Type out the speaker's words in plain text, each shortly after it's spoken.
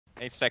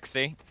Hey,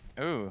 sexy.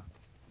 Ooh.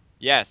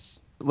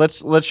 Yes.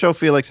 Let's show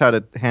Felix how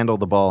to handle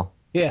the ball.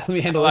 Yeah, let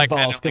me handle I those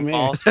balls. Come here.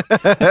 balls. All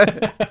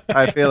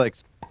right,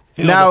 Felix.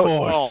 Feel Now- the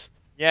force.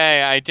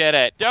 Yay, I did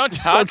it. Don't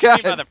touch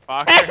God. me,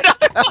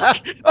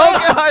 motherfucker.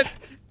 Oh God!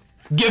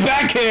 Get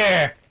back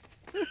here!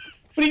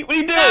 What are you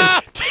doing?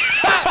 Ah!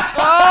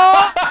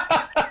 Oh!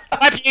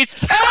 My piece.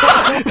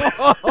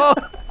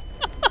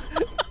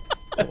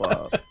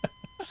 Wow.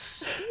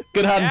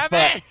 Good hiding Damn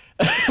spot.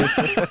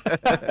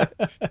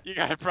 You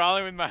got a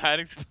problem with my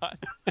hiding spot?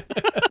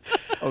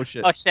 Oh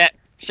shit! Oh shit!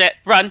 Shit!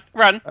 Run!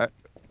 Run!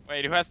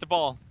 Wait, who has the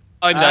ball?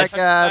 I'm I does.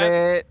 got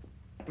it.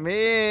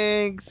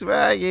 Minx,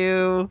 where are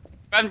you?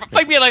 Run!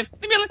 Leave me alone!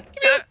 Leave me alone!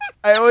 Leave me alone!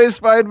 I always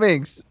find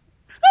Minx.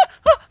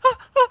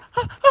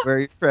 Where are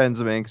your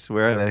friends, Minx?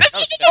 Where are they?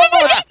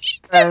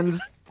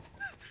 Friends.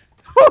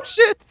 Oh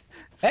shit!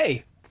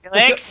 Hey,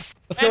 Legs!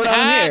 what's going on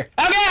in here?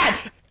 Oh God!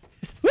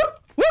 Whoop,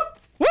 whoop,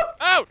 whoop.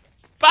 Oh!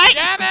 Bye!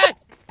 Damn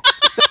it!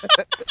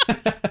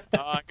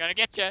 Oh, I'm gonna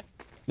get you.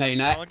 No, you're I'm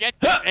not. gonna get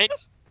you,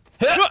 bitch.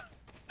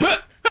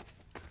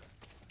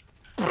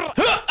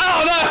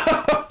 Oh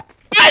no!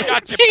 I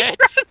got you, bitch.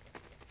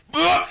 You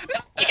got you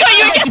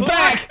Get again! you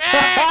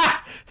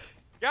back!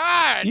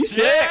 God! You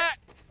sick? Yeah.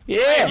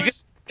 Yeah. You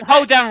can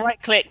hold down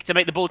right click to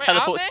make the ball Wait,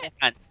 teleport to I'm your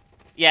hand.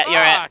 Yeah, you're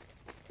right. Fuck.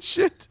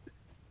 Shit!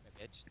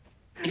 Bitch.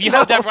 If you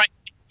hold down right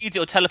click,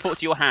 it'll teleport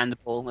to your hand, the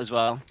ball, as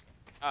well.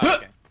 Oh,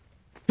 okay.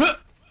 What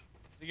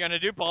you gonna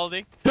do,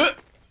 Baldy? 12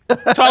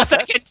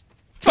 seconds!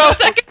 12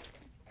 seconds!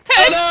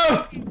 10!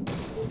 Oh no!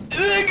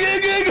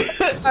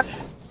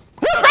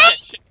 Oh,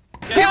 shit.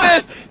 Get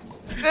this!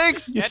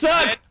 Minx! You Get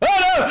suck! it.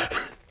 Oh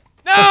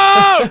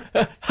No!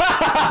 no!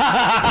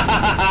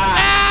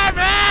 Damn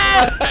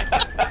it!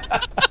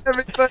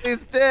 Everybody's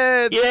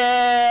dead!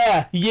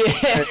 Yeah!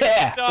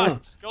 Yeah!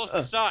 Suck. Go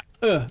suck.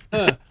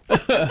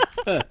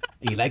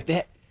 You like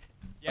that?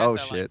 Yes, Oh, I like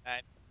shit.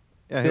 that.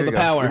 Yeah, Feel here the you go.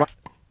 power.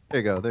 There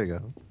you go. There you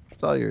go.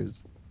 It's all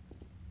yours.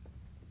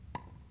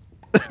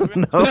 No.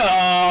 No.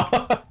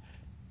 No!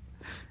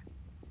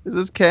 Is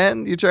this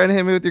Ken? You trying to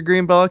hit me with your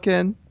green ball,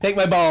 Ken? Take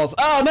my balls.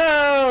 Oh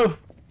no!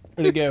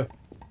 Where'd it go?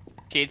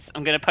 Kids,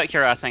 I'm gonna poke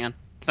your ass. Hang on.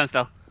 Stand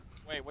still.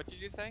 Wait, what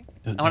did you say?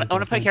 I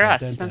wanna poke your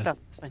ass. Stand still.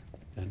 It's fine.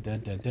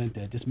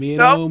 Just me and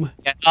Nope. home.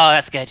 Yeah. Oh,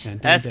 that's good.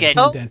 That's good.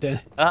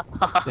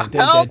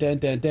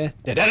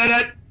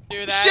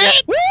 Do that.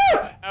 Shit! Woo!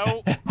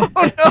 Oh,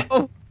 Oh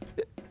no!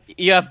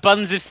 You have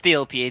buns of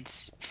steel,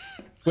 Pieds.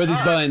 Where are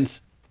these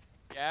buns?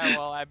 yeah,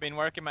 well, I've been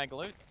working my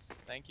glutes.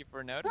 Thank you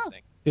for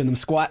noticing. Doing them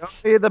squats.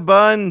 See the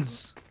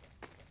buns.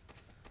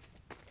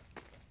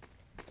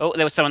 Oh,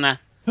 there was someone there.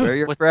 Where are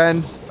your What-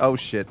 friends? Oh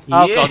shit!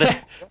 Oh Yeah. god.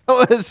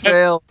 That was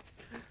fail.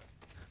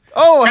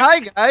 Oh, hi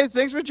guys!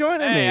 Thanks for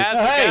joining Hey, me.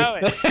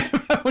 how's it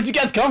Hey! Where'd you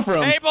guys come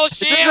from? Table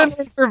This is shield! an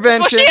Table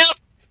intervention. shield!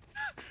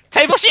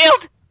 Table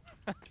shield!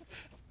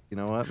 You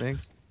know what,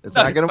 Minx? It's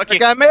No, not gonna okay.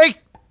 work on me.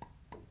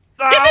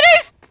 Yes, it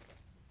is!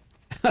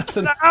 That's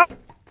an-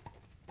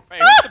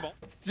 Wait, who's the ball?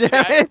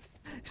 Damn it!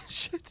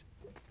 Shit!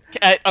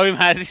 Ohm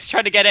has. He's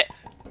trying to get it.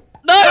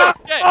 No! Oh,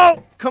 shit.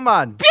 Oh, come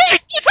on!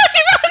 Pieds, you touch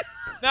it, run!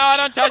 No, I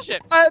don't touch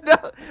it. No.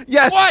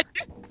 Yes. What?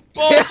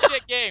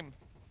 Bullshit game.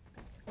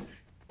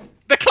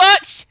 The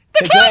clutch! The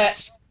Take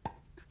that.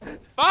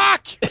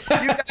 Fuck! You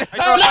guys I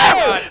are,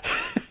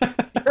 swear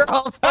to God. you're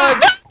all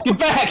thugs. Get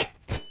back!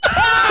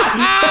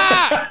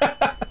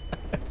 Ah!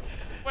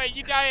 Wait,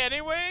 you die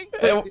anyway?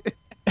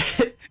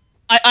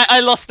 I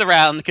lost the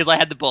round because I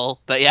had the ball,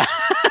 but yeah.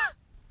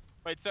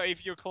 Wait, so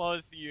if you're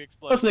close, you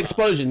explode. That's an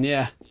explosion,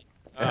 yeah.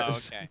 Oh,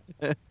 Yes.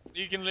 okay. So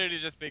you can literally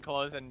just be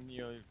close and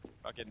you'll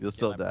fucking. You'll get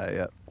still my- die.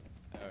 Yep.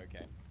 Oh,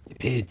 okay.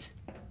 Pids.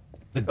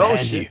 Look Oh,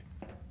 behind shit.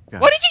 you.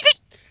 What did you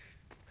just...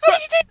 How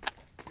did you do that?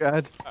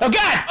 God. Oh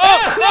God!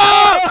 Oh!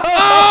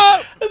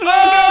 Oh! There's one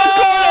guy in the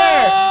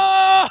corner!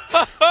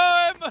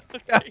 Oh! I'm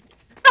sorry.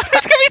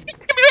 He's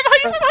coming right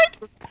behind, he's behind!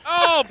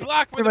 Oh,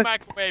 block with the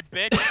microwave,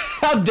 bitch.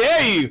 How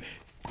dare you!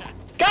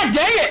 God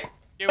dang it!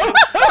 You- Oh,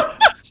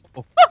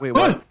 Oh, wait,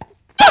 what? no!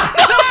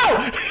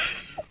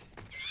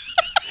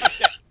 Oh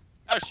shit!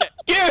 Oh shit!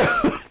 You! Get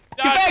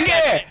Don't back touch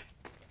here! me.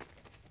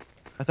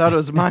 I thought it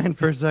was mine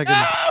for a second.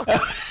 No!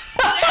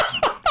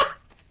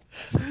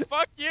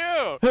 Fuck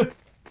you!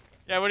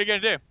 Yeah, what are you gonna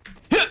do?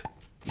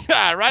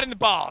 Ah, right in the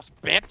balls,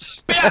 bitch.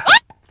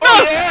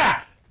 Oh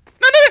yeah!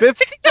 No,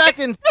 15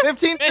 seconds.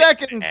 15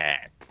 seconds.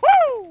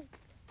 Woo!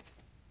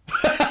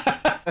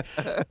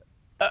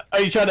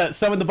 Are you trying to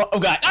summon the ball? Oh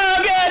God!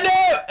 Oh God!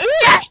 No!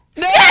 Yes!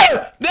 No!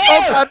 No!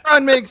 Oh God,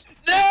 run, Minx.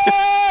 No!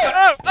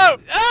 Oh! Oh!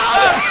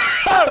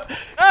 Oh!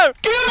 Oh!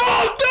 Give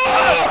on!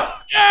 No!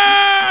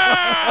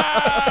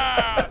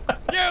 Yeah!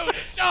 You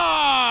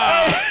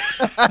saw!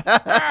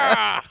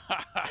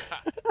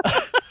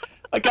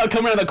 I can't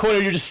come around the corner.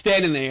 You're just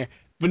standing there.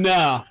 But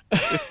no,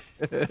 I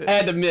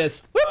had to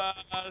miss. Whoop.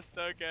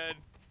 So good.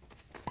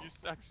 You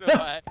suck so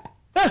bad.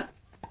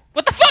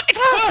 What the fuck?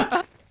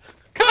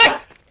 Come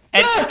back!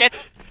 And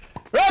get...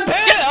 Run, Pit!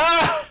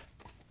 Ah!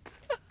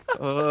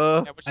 Uh, Yeah,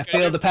 what I you gonna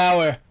feel do? the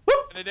power.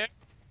 Whoop. Gonna do?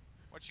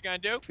 What you gonna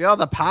do? feel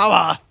the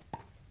power.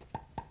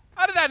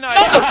 How did I know?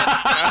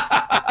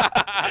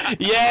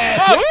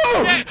 Yes! Oh,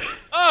 Woo! shit.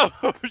 Oh,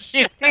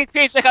 shit.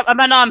 Please, look up. I'm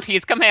unarmed,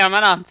 please. Come here, I'm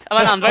unarmed.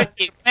 Both of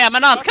you. Come here, I'm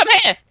unarmed. Come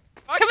here.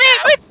 Fuck Come here.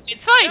 no. Wait,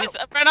 it's fine. It's,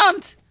 I'm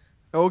unarmed.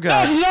 Oh No,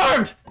 god. she's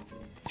armed!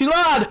 She's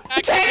loud!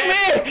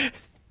 Attack me!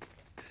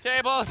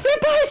 Table.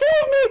 Senpai,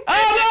 save me!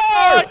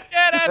 Oh, Oh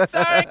shit. I'm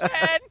sorry,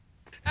 Ken.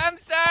 I'm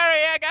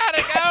sorry. I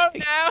gotta go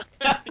now.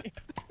 no!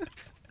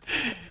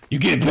 You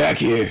get back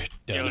here!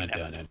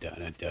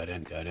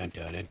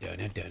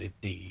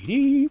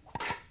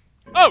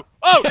 Oh.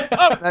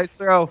 Nice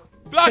throw.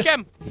 Block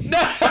him. No!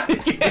 Hey,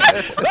 pick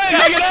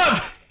it up!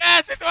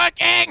 Yes, it's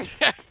working.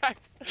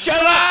 Shut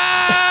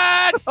up!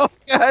 Run! Oh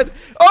god.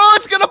 Oh,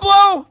 it's gonna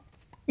blow.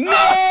 No!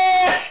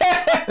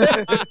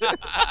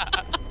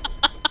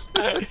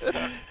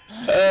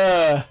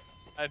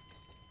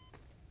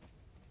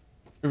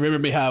 Remember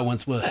me how I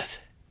once was.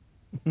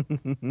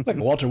 Like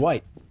Walter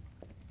White.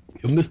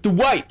 You're Mr.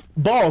 White.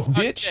 Balls,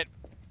 bitch.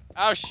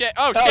 Oh shit.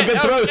 Oh Oh, shit.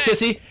 good throw, shit.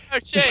 sissy. Oh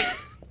shit.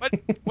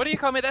 What do you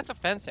call me? That's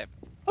offensive.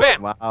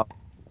 Bam. Wow. Oh,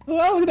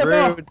 look at that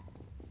ball. Rude.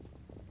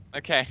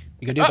 Okay.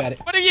 You can do about it.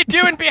 What are you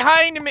doing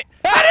behind me?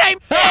 How did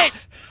I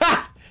miss?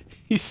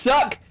 You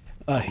suck.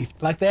 You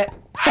like that?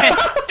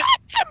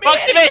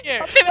 Box him in.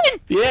 Box him in.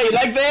 Yeah, you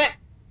like that?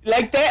 You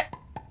like that?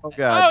 Oh Oh,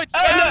 god. it's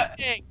Oh, no.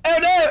 bouncing. Oh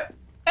no!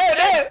 Oh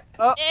no!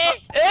 Oh, Eh.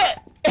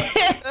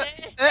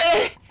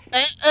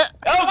 Oh,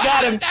 Why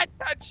got did him! that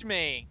touch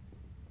me?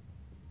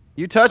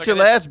 you touched it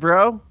Look at last,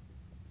 bro.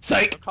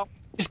 Psych!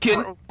 Just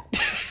kidding. Oh!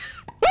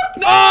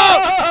 No!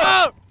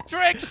 Oh!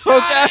 Trick shot! Oh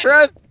god,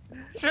 run.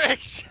 Trick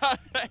shot!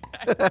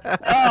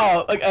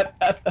 Oh, like, I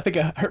think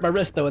I hurt my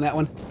wrist though in that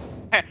one.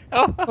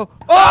 Oh,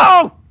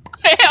 Oh!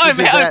 I'm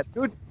You did that,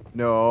 dude.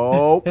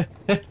 No.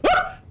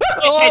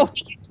 Oh!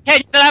 Ken,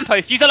 use a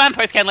lamppost. Use a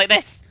lamppost, Ken, like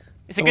this.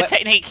 It's a good What?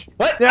 technique.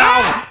 What? No!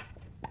 Ah!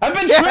 I've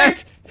been Yes.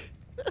 tricked!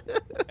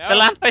 The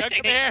lamppost Come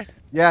technique. here.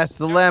 Yes,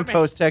 the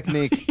lamppost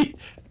technique.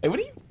 Hey, what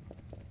are you?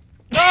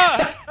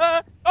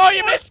 Oh,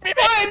 you missed me, man!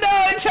 Oh, no,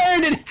 I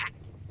turned it!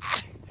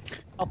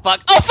 Oh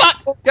fuck. Oh fuck.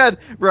 Oh god,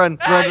 run,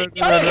 Ah, run,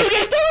 you run, run, run. You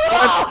just stole the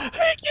ball!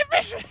 You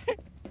missed me!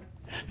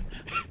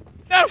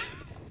 No!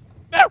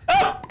 No!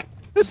 Oh,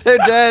 They're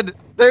dead.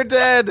 They're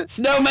dead.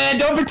 Snowman,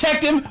 don't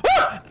protect him!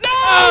 Oh,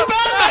 no! He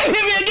bounced back and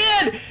hit me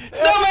again!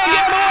 Snowman,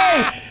 get out of the way!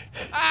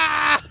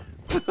 Ah!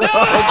 No!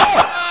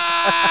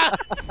 Ah!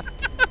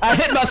 I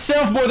hit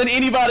myself more than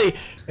anybody.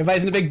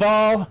 Everybody's in a big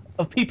ball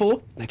of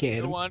people. I can't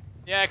hit Good him. one.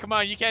 Yeah, come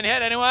on, you can't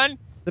hit anyone.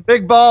 The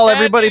big ball. That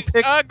Everybody is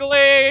pick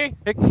ugly.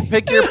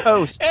 your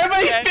post.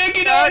 Everybody's That's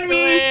picking on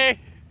me. ugly.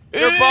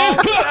 Your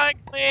ball's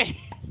ugly.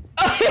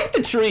 I hit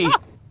the tree.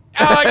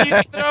 Oh, you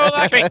throw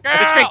like a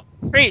girl.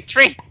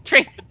 Tree.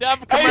 The dumb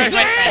Are you commercial.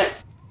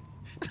 serious?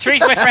 The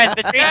tree's my friend.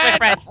 The tree's my That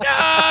friend.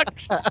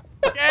 sucks.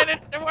 Ken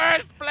is the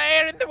worst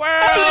player in the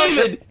world. I'm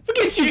leaving.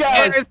 Forget you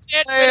guys. can't sit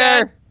with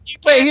there. us. You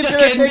Wait, can't he's Just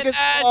gonna kidding. take his with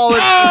us. ball and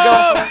No!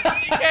 go.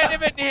 You can't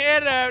even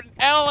hit an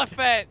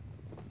elephant.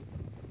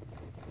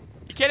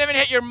 You can't even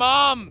hit your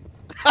mom.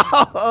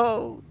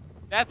 Oh.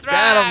 That's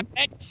Got right, him.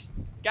 bitch.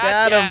 Got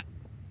Gotcha. him.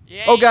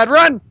 Yeah, Oh god,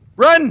 run!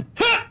 Run!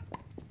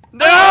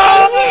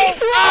 No! Weak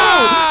throw!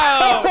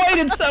 Oh! I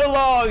waited so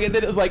long, and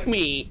then it was like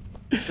me.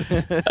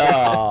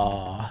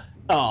 Oh.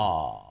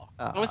 Oh.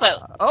 What was that?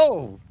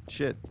 Oh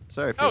shit!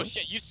 Sorry. Oh Felix.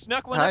 shit! You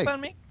snuck one Hi. up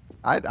on me.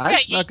 I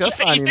Yeah, snuck up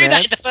he on you, threw that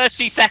man. in the first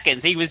few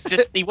seconds. He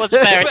wasn't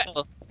there at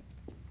all.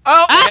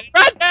 Oh! Ah,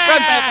 run,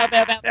 Yeah!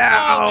 run. No.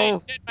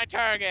 Always hit my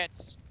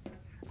targets.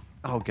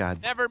 Oh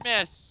god. Never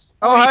miss.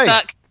 Oh He hi.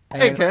 sucks.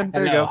 Hey Ken,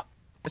 there you Hello. go.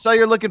 I saw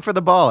you're looking for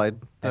the ball. I thought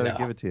Hello. I'd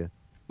give it to you.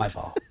 My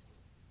fault.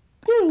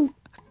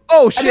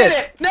 Oh I did shit!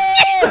 it!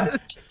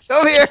 No!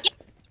 Over here.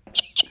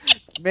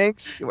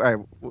 Minx. All right.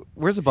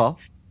 Where's the ball?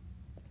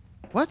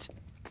 What?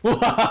 Where's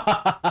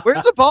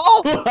the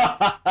ball?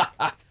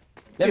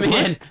 Let me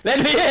in! Let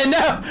me in!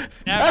 No!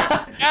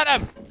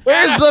 Got him.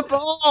 Where's the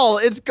ball?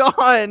 It's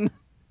gone.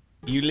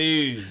 You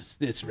lose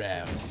this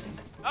round.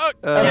 Oh,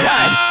 God. no!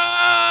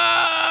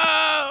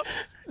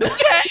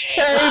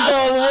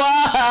 Table,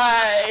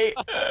 why?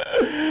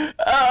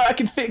 Oh, I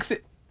can fix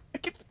it. I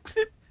can fix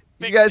it.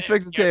 You guys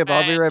fix the table.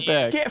 I'll be right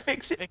back. Can't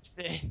fix it. Fix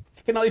it.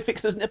 I can only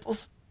fix those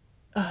nipples.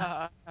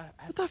 What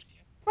the?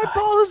 My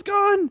ball is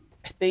gone.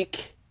 I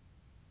think.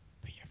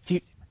 Do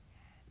you-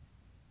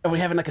 Are we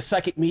having like a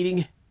psychic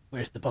meeting?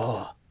 Where's the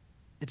ball?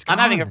 It's gone.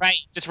 I'm having a right.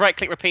 Just right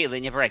click repeatedly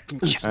and you have a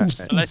right.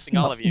 Selecting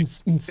all of you.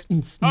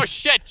 Oh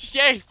shit!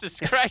 Jesus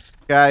Christ!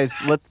 Guys,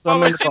 let's Oh,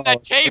 summon it's the in ball.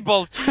 the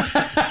table.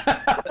 Jesus.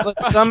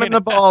 Let's summon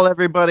the ball,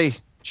 everybody.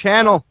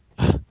 Channel.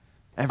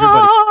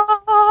 Everybody.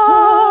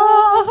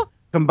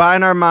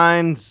 Combine our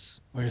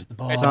minds. Where's the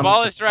ball? Wait, the Summon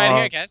ball the is right ball.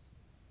 here, guys.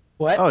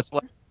 What? Oh, it's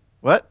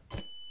what?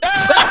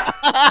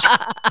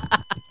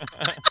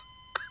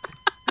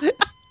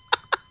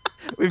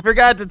 We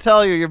forgot to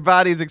tell you, your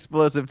body's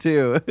explosive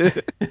too.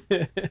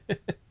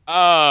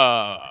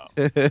 Oh,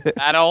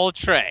 that old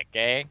trick,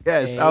 eh?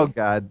 Yes. Hey. Oh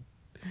God.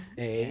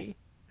 Hey.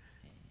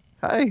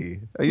 Hi.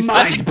 Are you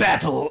Mind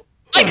battle.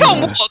 I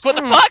can't walk. What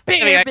the fuck?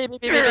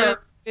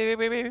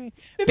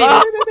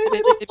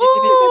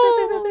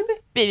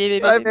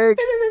 Hi,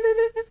 Minx.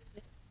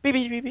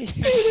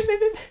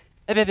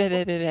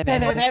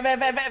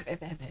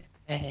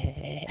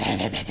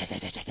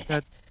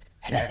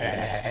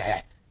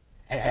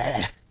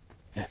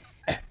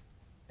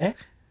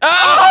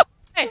 Oh!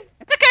 Hey,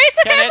 it's okay. It's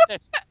okay. Can't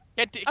hit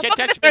this. Can't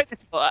touch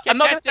this. I'm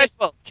not gonna touch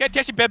this. Can't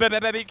touch it, baby.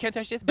 You can't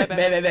touch this, baby.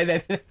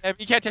 What?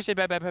 You can't touch it,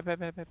 baby.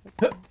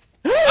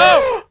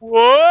 Oh!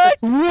 What?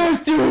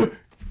 What the?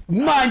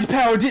 Mind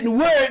power didn't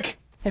work.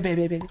 Hey,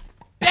 baby.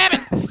 Damn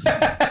it!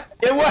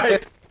 It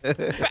worked.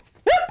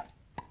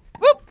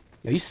 Whoop.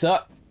 Yo, you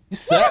suck. You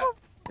suck.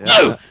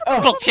 No!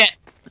 Oh. Bullshit!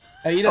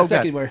 Hey, you don't suck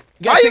Okay. anymore.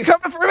 Why are you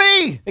coming for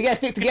me? You gotta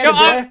stick together,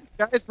 Go boy.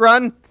 Guys,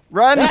 run.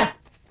 Run. Ah.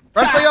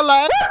 Run for your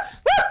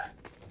lives.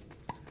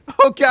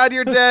 Oh, God,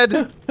 you're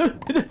dead.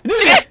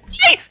 Yes!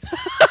 See?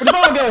 Where'd the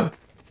ball go?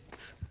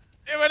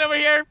 It went over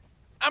here.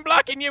 I'm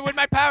blocking you with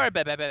my power,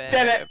 baby.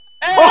 Damn it.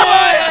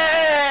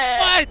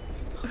 What?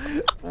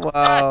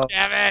 Wow. God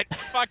damn it.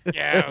 Fuck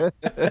you.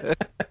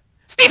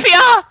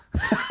 CPR!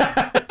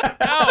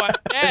 No, I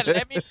can't.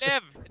 Let me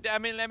live. I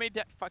mean, let me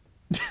die. Fuck.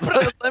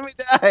 Let me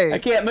die. I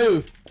can't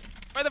move.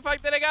 Where the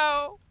fuck did it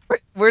go?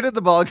 Where did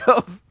the ball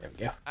go? There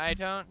we go. I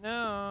don't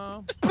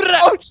know.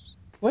 Oh,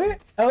 Where?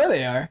 Oh, there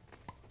they are.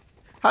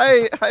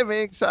 hi,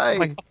 Minx. Hi. Oh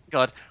my fucking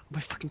god. Oh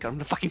my fucking god. I'm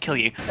gonna fucking kill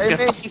you. I'm Hey,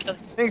 gonna Minx. fucking kill you.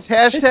 Minx,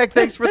 hashtag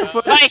thanks for the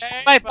foot. Bye!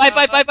 Bye! Bye!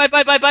 Bye! Bye! Bye!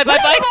 Bye! Bye! Bye! Where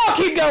Bye! the ball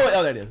keep going?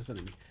 Oh, there it is. It's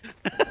under me.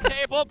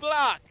 Table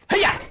block.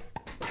 Hiya!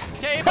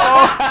 Table.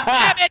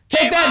 Damn it,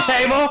 Take that,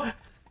 table!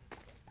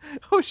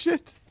 Oh,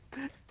 shit.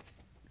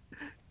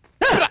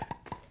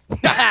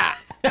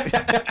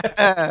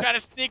 Trying to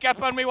sneak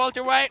up on me,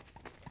 Walter White?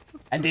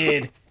 I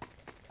did.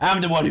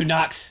 I'm the one who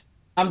knocks.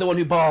 I'm the one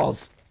who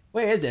balls.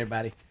 Where is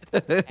everybody?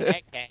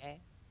 Okay.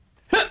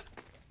 How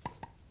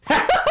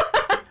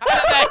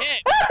did that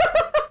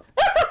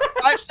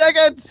hit? 5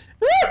 seconds.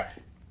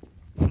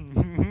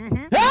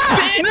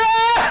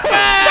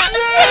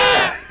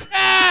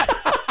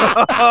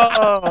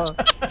 Oh.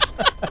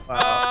 Wow.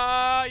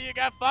 Oh, you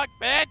got fucked,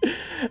 bitch.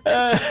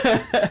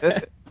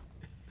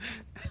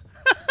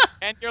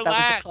 And you're That was the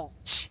last.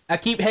 clutch. I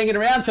keep hanging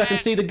around so I can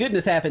see the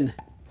goodness happen.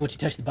 Won't you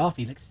touch the ball,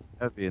 Felix?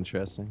 That'd be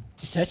interesting.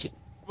 Just touch it.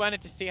 Just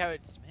wanted to see how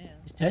it smells.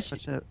 Just touch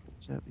Touch it. it.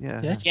 Touch it.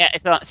 Yeah. Touch it. Yeah,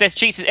 it's on. It says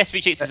cheats.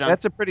 SV cheats is on.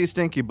 That's a pretty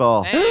stinky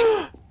ball.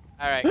 Thanks.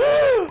 All right.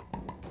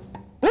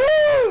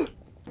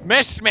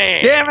 Miss me.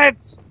 Damn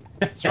it!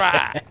 That's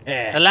right.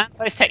 The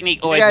lamppost technique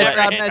You always guys works.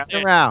 stop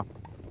messing around.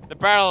 The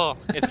barrel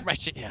is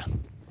smashing. Yeah.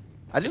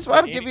 I just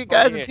want to give you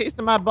guys a taste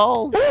of my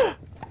balls.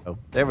 Oh,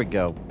 there we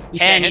go.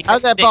 Ken, you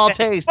How's that took ball this-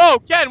 taste? Oh,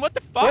 Ken, what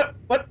the fuck?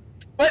 What?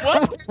 What?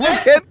 Where'd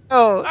Ken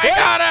go? I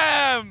got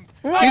him.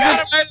 He's I got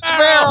inside him the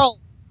barrel.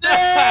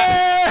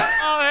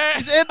 Oh,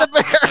 He's in the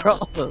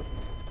barrel. oh,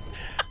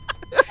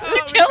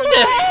 killed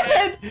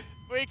him.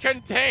 We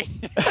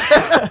contained.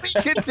 We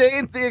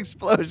contained the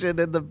explosion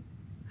in the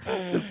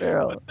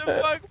barrel. What the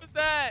fuck was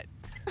that?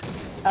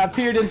 I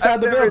appeared inside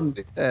I've the never building.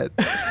 seen that.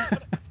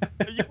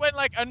 You went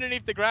like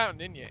underneath the ground,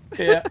 didn't you?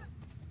 Yeah.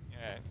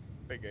 Yeah,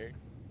 figure.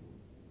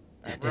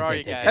 Alright, where are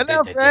you guys?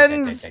 Hello,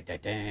 friends.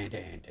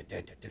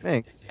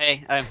 Thanks.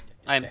 Hey, I'm.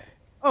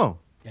 Oh,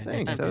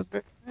 thanks. That was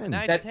very kind.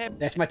 Nice tip.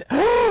 That's my.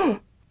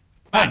 Come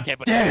on,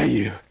 table. Dare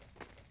you?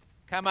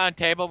 Come on,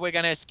 table. We're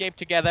gonna escape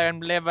together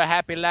and live a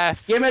happy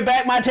life. Give me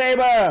back my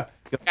table. Got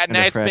Hello,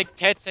 nice friend. big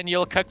tits, and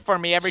you'll cook for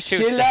me every She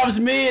Tuesday. loves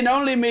me and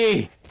only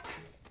me.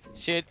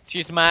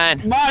 She's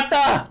mine.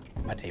 Martha.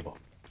 My table.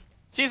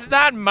 She's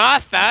not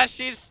Martha.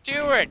 She's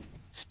Stuart.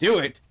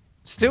 Stuart.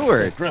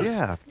 Stewart. Gross.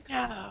 Yeah.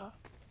 No.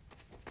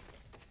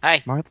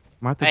 Hey.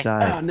 Martha Hey.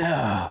 died. Oh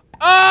no.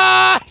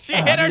 Oh, she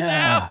hit Oh,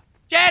 herself.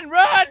 Jen,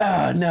 run!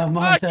 Oh no, Oh,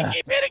 Martha.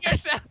 she keep hitting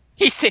herself.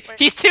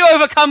 He's too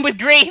overcome with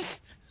grief.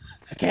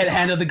 I can't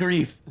handle the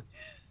grief.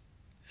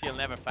 She'll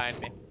never find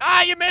me.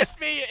 Ah, you missed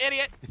me, you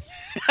idiot.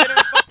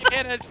 Fucking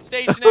hit a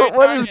stationary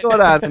What is target.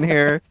 going on in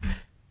here?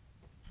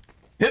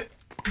 Fuck.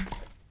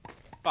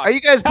 Are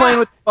you guys playing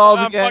with the balls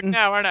I'm fucked again?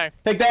 now, aren't I?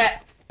 Take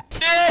that.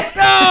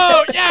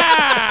 No!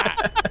 Yeah!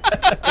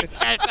 You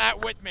catch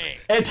that with me.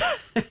 It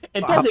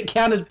doesn't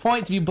count as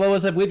points if you blow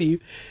us up with you.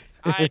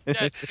 I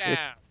just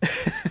found.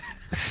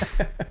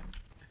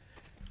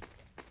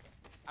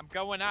 I'm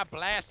going out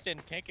blasting,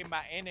 taking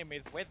my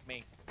enemies with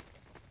me.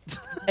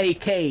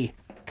 AK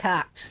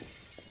cocked.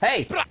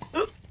 Hey. Trick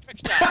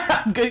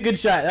shot. Good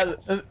shot.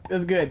 That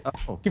was good.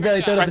 Oh. You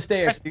barely threw it up the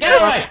stairs. You Get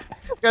guys away!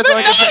 You guys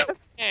want to get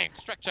Dang,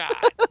 trick shot.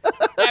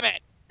 Damn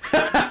it.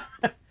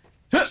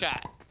 Trick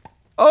shot.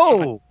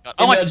 Oh!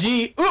 Oh my.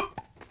 MLG. Oop.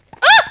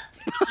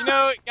 You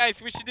know,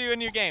 guys, we should do a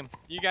new game.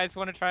 You guys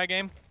want to try a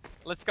game?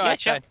 Let's go Yeah,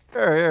 sure. outside.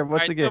 Here,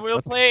 what's the Alright, game? so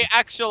we'll play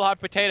actual hot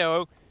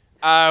potato,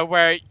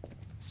 where,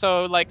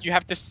 so like you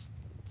have to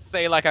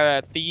say like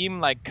a theme,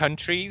 like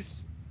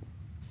countries.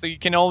 So you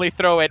can only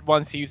throw it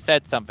once you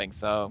said something.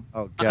 So.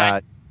 Oh,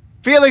 God.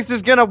 Felix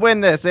is going to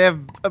win this. They have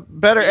a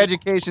better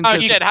education Oh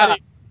system. shit! How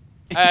do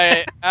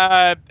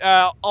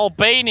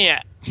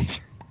Albania.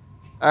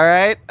 All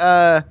right.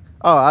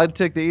 I'll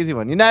take the easy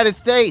one. United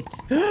States.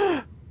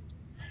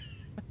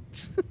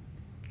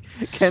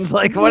 Ken's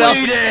like, what else?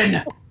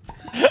 Sweden.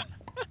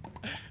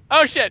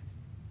 Oh shit!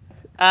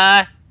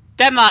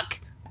 Denmark.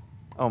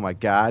 Oh my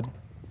God.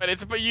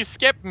 But you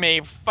skipped me.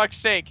 For fuck's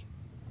sake.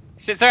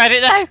 Sorry, I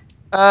didn't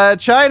know.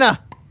 China.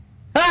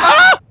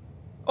 Ah!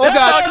 Oh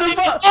God. the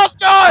fu- Ball's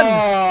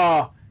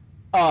gone.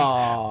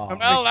 Oh.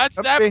 Well, that's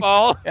Come that to me.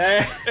 ball.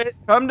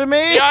 Come to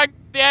me.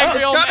 The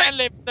angry old coming. man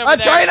lives over there.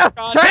 China.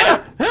 Gone.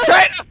 China.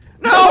 China.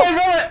 No.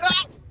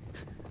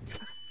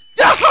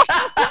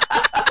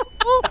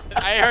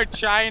 I heard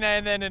China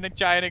and then a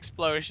giant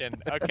explosion.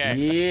 Okay.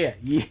 Yeah,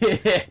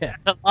 yeah.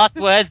 The last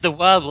words the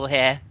world will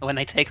hear when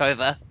they take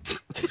over.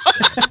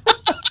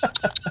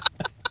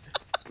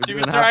 Do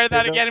we try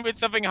that again with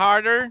something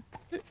harder?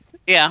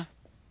 Yeah.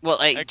 Well,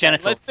 like Okay,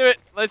 genitals.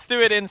 Let's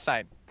do it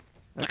inside.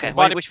 Okay.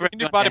 Body, Which we can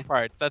do body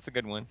parts. That's a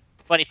good one.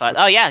 body part?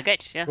 Oh yeah,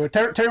 good. Yeah. Well,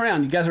 turn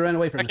around. You guys are running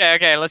away from us.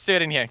 Okay, let's do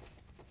it in here.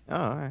 Oh,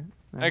 all right.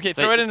 Okay,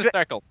 So- throw it in a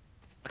circle.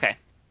 Okay.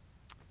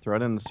 Throw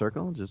it in the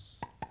circle.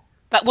 Just.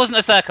 That wasn't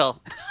a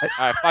circle.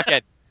 Alright, fuck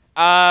it.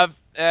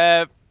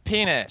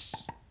 Penis.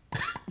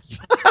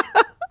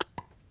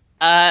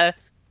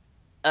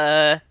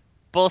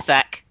 Ball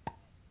sack.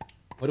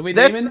 What are we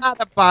That's naming? not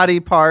a body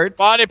part.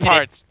 Body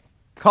parts.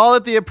 Call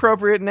it the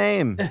appropriate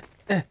name.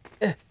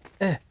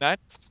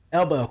 Nuts.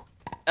 Elbow.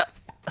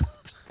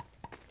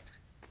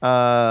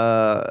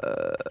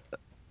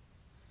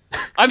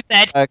 I'm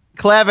dead.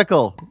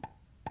 Clavicle.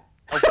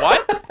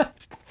 What?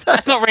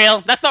 That's not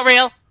real. That's not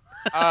real.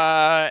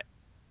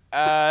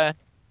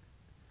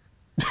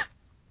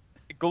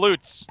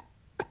 Glutes.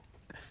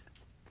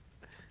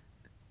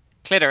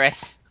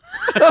 Clitoris.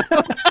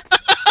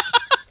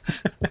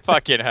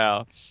 Fucking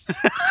hell.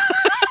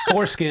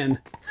 Foreskin.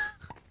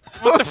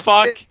 What the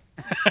fuck?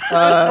 What's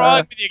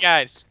wrong with you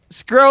guys?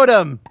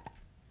 Scrotum.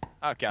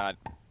 Oh god.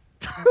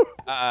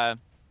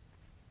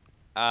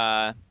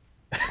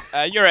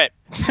 You're it.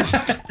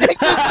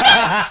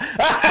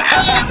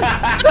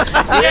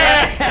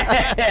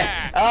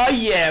 Yeah! Oh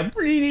yeah!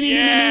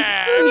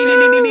 Yeah.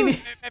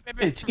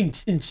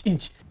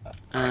 Inch.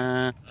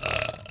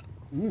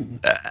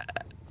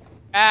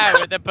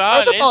 With the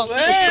ball. the ball.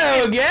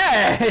 Oh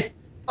yeah!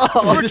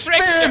 Oh, It's a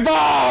spirit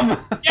bomb!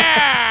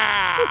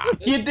 Yeah.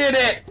 You did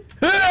it!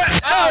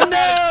 Oh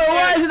no!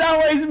 Why is it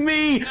always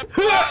me? The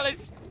ball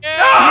is.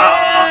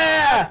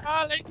 Yeah! The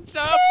ball is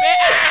so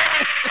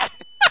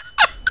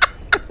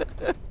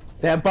big.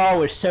 That ball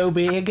was so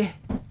big.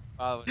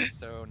 Ball was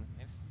so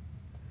nice.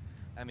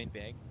 I mean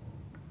big.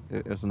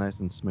 it was nice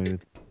and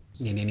smooth.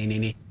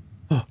 Nee.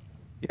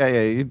 Yeah.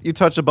 You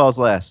touch the balls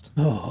last.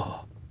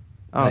 Oh,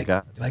 Oh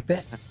God. you like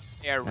that?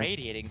 They are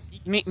radiating.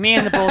 Me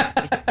and the ball.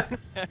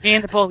 Me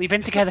and the ball. We've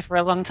been together for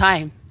a long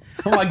time.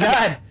 Oh my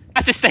God!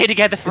 Have to stay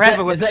together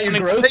forever. Is that your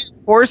growth?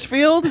 Force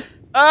field.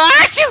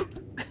 Achoo!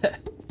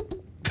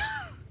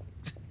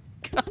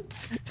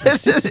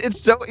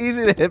 It's so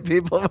easy to hit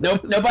people.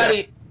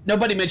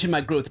 Nobody mentioned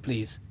my growth,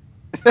 please.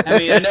 I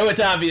mean, I know it's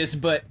obvious,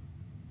 but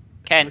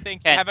I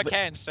think you have a but-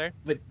 can, sir.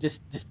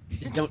 just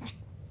don't.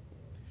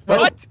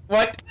 What?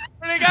 What?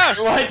 Where'd it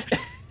go? What?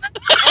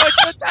 Oh,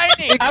 it's so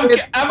tiny. I'm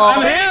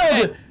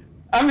healed.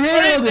 I'm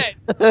Where healed. is it?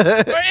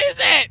 Where is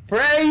it?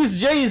 Praise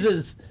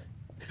Jesus.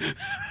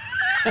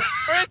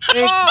 Where's the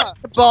Make ball?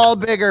 the ball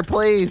bigger,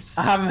 please.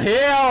 I'm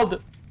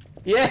healed.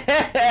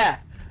 Yeah.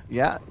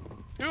 Yeah.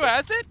 Who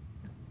has it?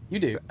 You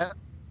do.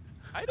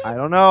 I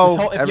don't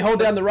know. If you hold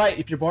down the right,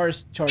 if your bar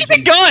is charged. Is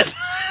it gone?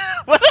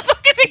 Where the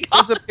fuck is it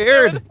gone? Where the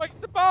disappeared. fuck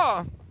is the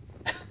ball?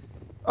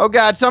 Oh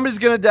God, somebody's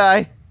gonna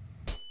die.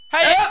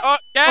 Hey! Oh,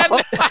 Ken!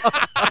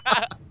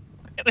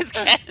 It was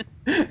Ken.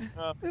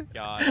 Oh,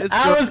 God. It's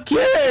I was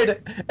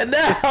cured, and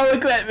now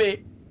look at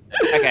me.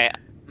 Okay.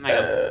 Hang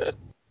on.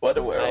 What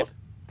a world.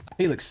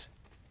 Felix,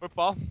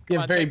 Football? you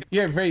Come have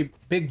on, very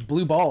big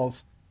blue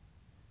balls.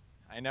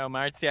 I know,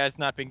 Marzia has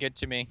not been good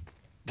to me.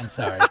 I'm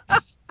sorry.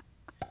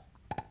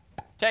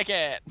 Take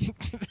it!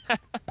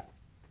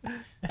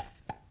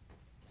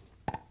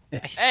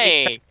 I see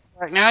Hey!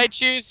 right now. I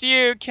choose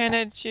you, can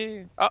I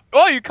choose?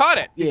 Oh, you caught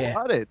it! Yeah,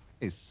 Got it.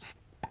 Nice.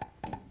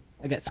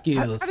 I got How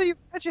skills. do you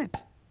catch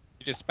it?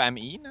 You just spam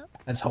E now?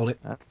 I just hold it.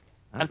 Oh.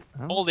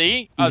 Hold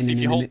E? Oh, see if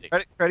you hold E.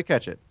 Try to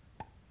catch it.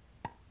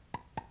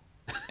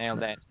 Nailed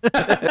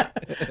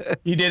that.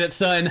 You did it,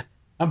 son.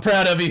 I'm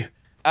proud of you.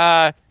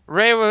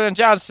 Ray William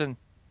Johnson.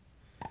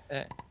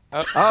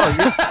 Oh,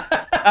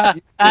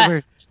 you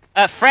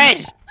Fred.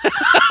 You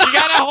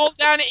gotta hold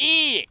down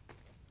E!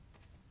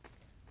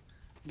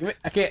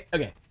 I can't.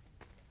 Okay.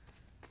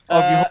 Oh,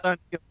 if you hold on,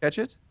 you'll catch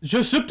it.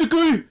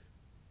 Jacepticeye.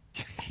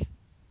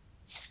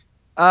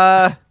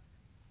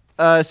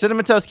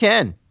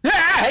 CinnamonToastKen.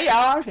 Hey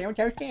y'all,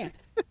 can.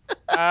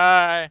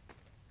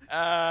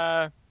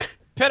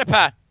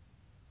 Pit-a-pat.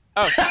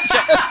 Oh, shit.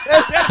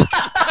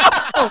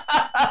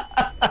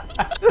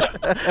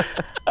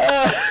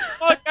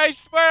 Fuck, I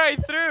swear I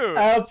threw.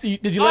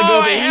 Did you let go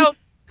of I it? held.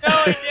 No,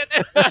 I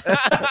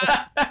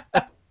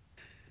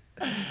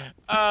didn't.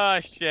 Oh,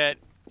 shit.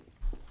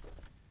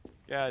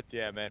 God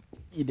damn it.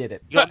 You did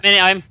it. You got a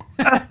minute, I'm.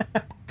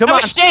 Come Oh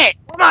on. shit!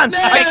 Come on.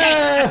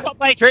 Okay, stop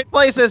places. Straight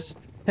places.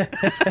 What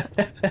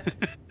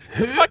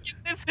the fuck is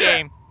this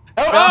game?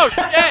 Oh, Oh,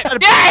 shit!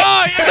 Yes!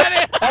 Oh, you got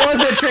it! I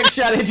wasn't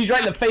shot hit you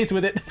right in the face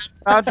with it.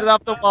 Bounce it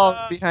off the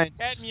wall behind.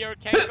 Ken, your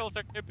cankles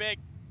are too big.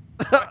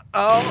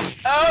 Oh.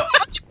 Oh!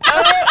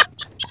 Oh!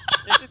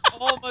 This is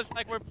almost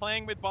like we're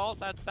playing with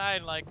balls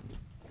outside. Like,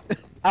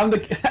 I'm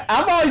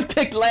always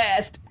picked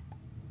last.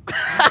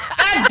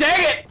 God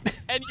dang it!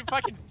 and you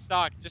fucking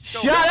suck. Just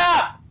go. Shut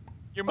up!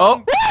 Your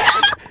mom.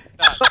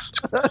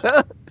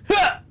 Oh.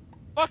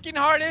 Fucking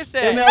hard is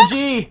it?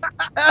 MLG.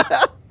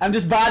 I'm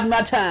just biding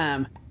my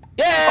time.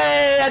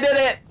 Yay! I did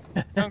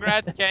it.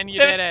 Congrats, Ken.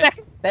 You did it.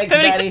 Thanks,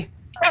 70 buddy.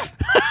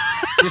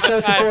 You're so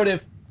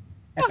supportive.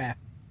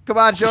 Come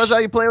on, show us how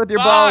you play with your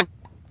Fuck.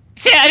 balls.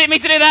 Shit, I didn't mean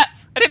to do that.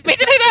 I didn't mean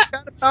to do that.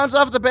 Gotta bounce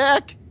off the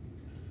back.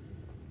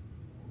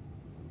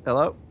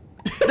 Hello?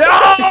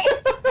 No!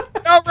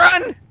 No,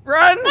 run!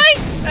 Run!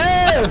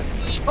 Oh,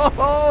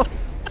 Oh!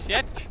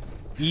 Shit.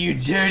 you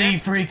dirty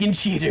freaking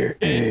cheater.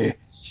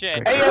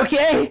 Shit. Are you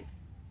okay?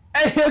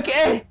 Are you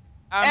okay?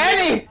 I'm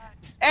Annie!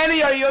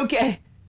 Annie, are you okay?